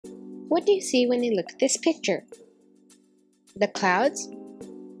What do you see when you look at this picture? The clouds,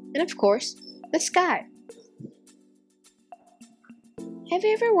 and of course, the sky. Have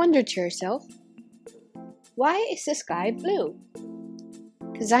you ever wondered to yourself, why is the sky blue?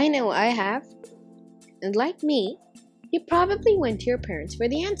 Because I know I have, and like me, you probably went to your parents for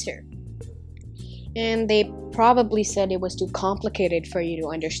the answer. And they probably said it was too complicated for you to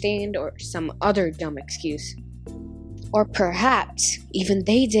understand or some other dumb excuse. Or perhaps even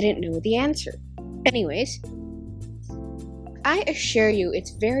they didn't know the answer. Anyways, I assure you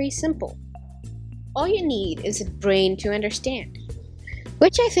it's very simple. All you need is a brain to understand,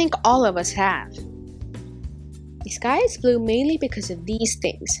 which I think all of us have. The sky is blue mainly because of these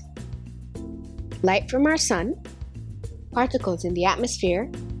things: light from our sun, particles in the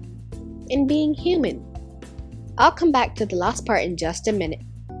atmosphere, and being human. I'll come back to the last part in just a minute.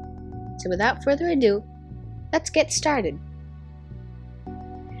 So without further ado, let's get started.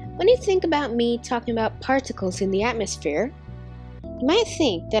 When you think about me talking about particles in the atmosphere, you might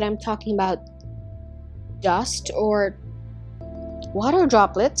think that I'm talking about dust or water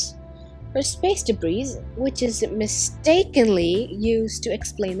droplets or space debris, which is mistakenly used to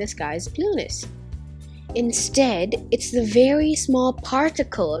explain the sky's blueness. Instead, it's the very small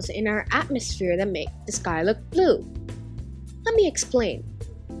particles in our atmosphere that make the sky look blue. Let me explain.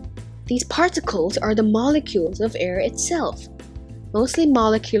 These particles are the molecules of air itself, mostly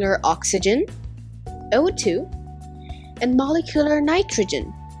molecular oxygen, O2, and molecular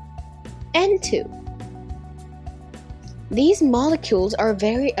nitrogen, N2. These molecules are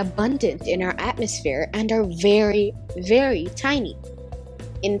very abundant in our atmosphere and are very, very tiny.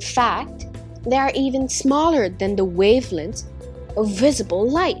 In fact, they are even smaller than the wavelengths of visible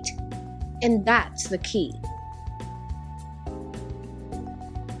light, and that's the key.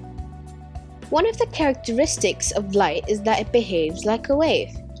 One of the characteristics of light is that it behaves like a wave.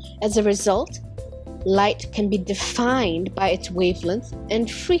 As a result, light can be defined by its wavelength and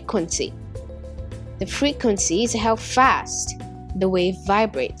frequency. The frequency is how fast the wave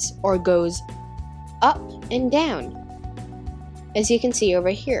vibrates or goes up and down, as you can see over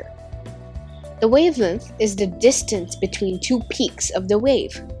here. The wavelength is the distance between two peaks of the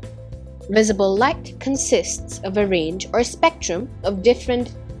wave. Visible light consists of a range or spectrum of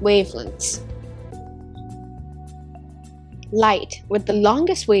different wavelengths. Light with the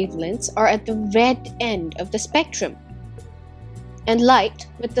longest wavelengths are at the red end of the spectrum, and light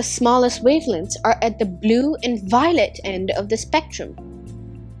with the smallest wavelengths are at the blue and violet end of the spectrum.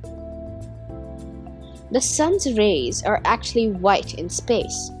 The sun's rays are actually white in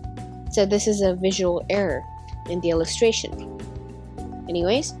space, so this is a visual error in the illustration.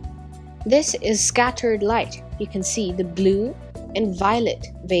 Anyways, this is scattered light. You can see the blue and violet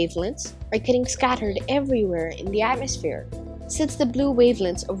wavelengths are getting scattered everywhere in the atmosphere. Since the blue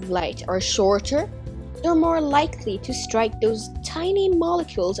wavelengths of light are shorter, they're more likely to strike those tiny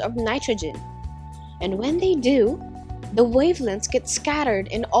molecules of nitrogen. And when they do, the wavelengths get scattered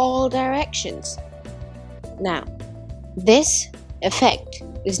in all directions. Now, this effect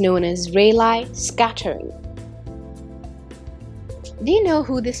is known as Rayleigh scattering. Do you know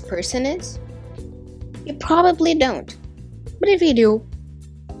who this person is? You probably don't. But if you do,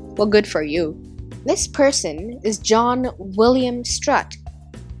 well, good for you. This person is John William Strut,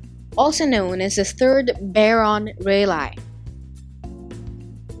 also known as the third Baron Rayleigh.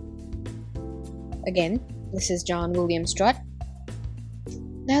 Again, this is John William Strut.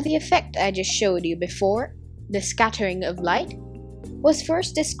 Now, the effect I just showed you before, the scattering of light, was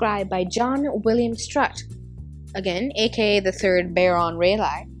first described by John William Strut, again, aka the third Baron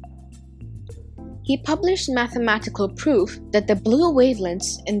Rayleigh. He published mathematical proof that the blue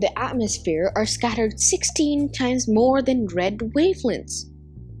wavelengths in the atmosphere are scattered 16 times more than red wavelengths.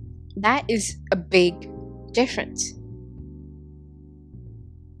 That is a big difference.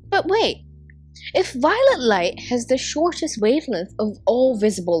 But wait, if violet light has the shortest wavelength of all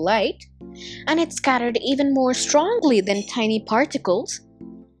visible light, and it's scattered even more strongly than tiny particles,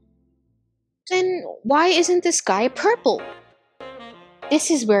 then why isn't the sky purple? This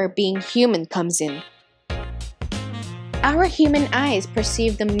is where being human comes in. Our human eyes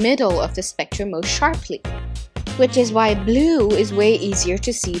perceive the middle of the spectrum most sharply, which is why blue is way easier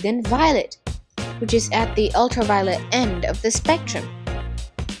to see than violet, which is at the ultraviolet end of the spectrum.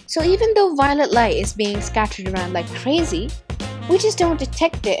 So even though violet light is being scattered around like crazy, we just don't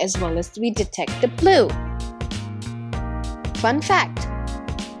detect it as well as we detect the blue. Fun fact,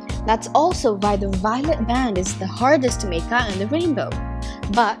 that's also why the violet band is the hardest to make out in the rainbow.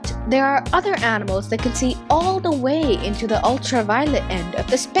 But there are other animals that can see all the way into the ultraviolet end of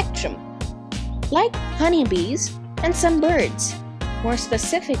the spectrum, like honeybees and some birds, more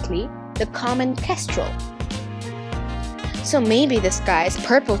specifically the common kestrel. So maybe the sky is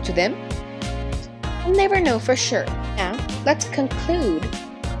purple to them? We'll never know for sure. Now, let's conclude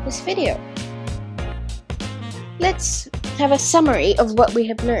this video. Let's have a summary of what we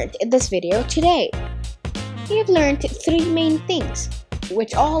have learned in this video today. We have learned 3 main things,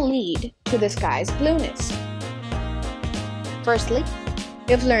 which all lead to the sky's blueness. Firstly,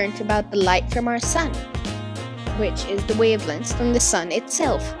 we have learned about the light from our sun, which is the wavelengths from the sun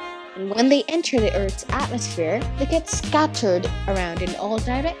itself. And when they enter the Earth's atmosphere, they get scattered around in all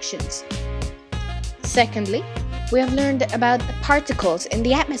directions. Secondly, we have learned about the particles in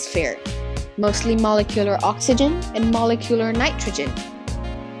the atmosphere, mostly molecular oxygen and molecular nitrogen,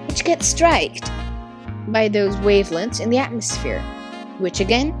 which get striked by those wavelengths in the atmosphere, which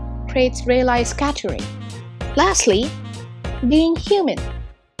again creates Rayleigh scattering. Lastly, being human.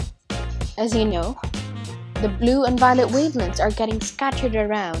 As you know, the blue and violet wavelengths are getting scattered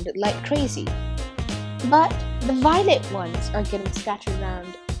around like crazy, but the violet ones are getting scattered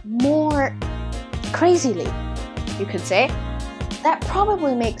around more crazily, you could say. That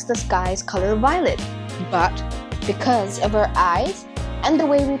probably makes the sky's color violet, but because of our eyes and the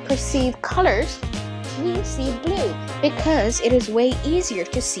way we perceive colors, we see blue because it is way easier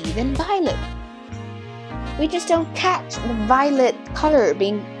to see than violet. We just don't catch the violet color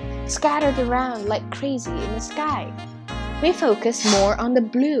being scattered around like crazy in the sky. We focus more on the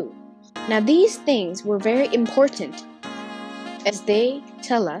blue. Now these things were very important as they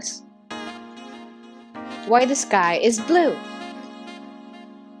tell us why the sky is blue.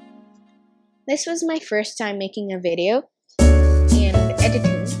 This was my first time making a video and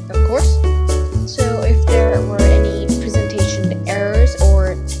editing, of course. So if there were any presentation errors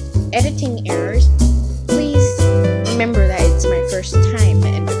or editing errors, please remember that it's my first time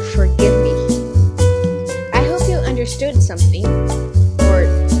and forgive me. I hope you understood something, or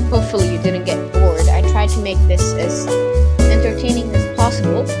hopefully you didn't get bored. I tried to make this as entertaining as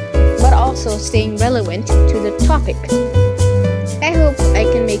possible, but also staying relevant to the topic. I hope I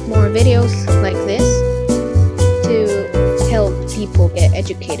can make more videos like this to help people get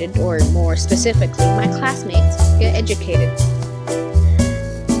educated, or more specifically, my classmates get educated.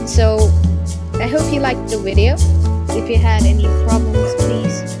 So, I hope you liked the video. If you had any problems,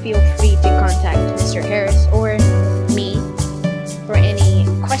 please feel free to contact Mr. Harris or me for any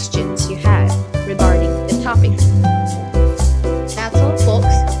questions you had regarding the topic.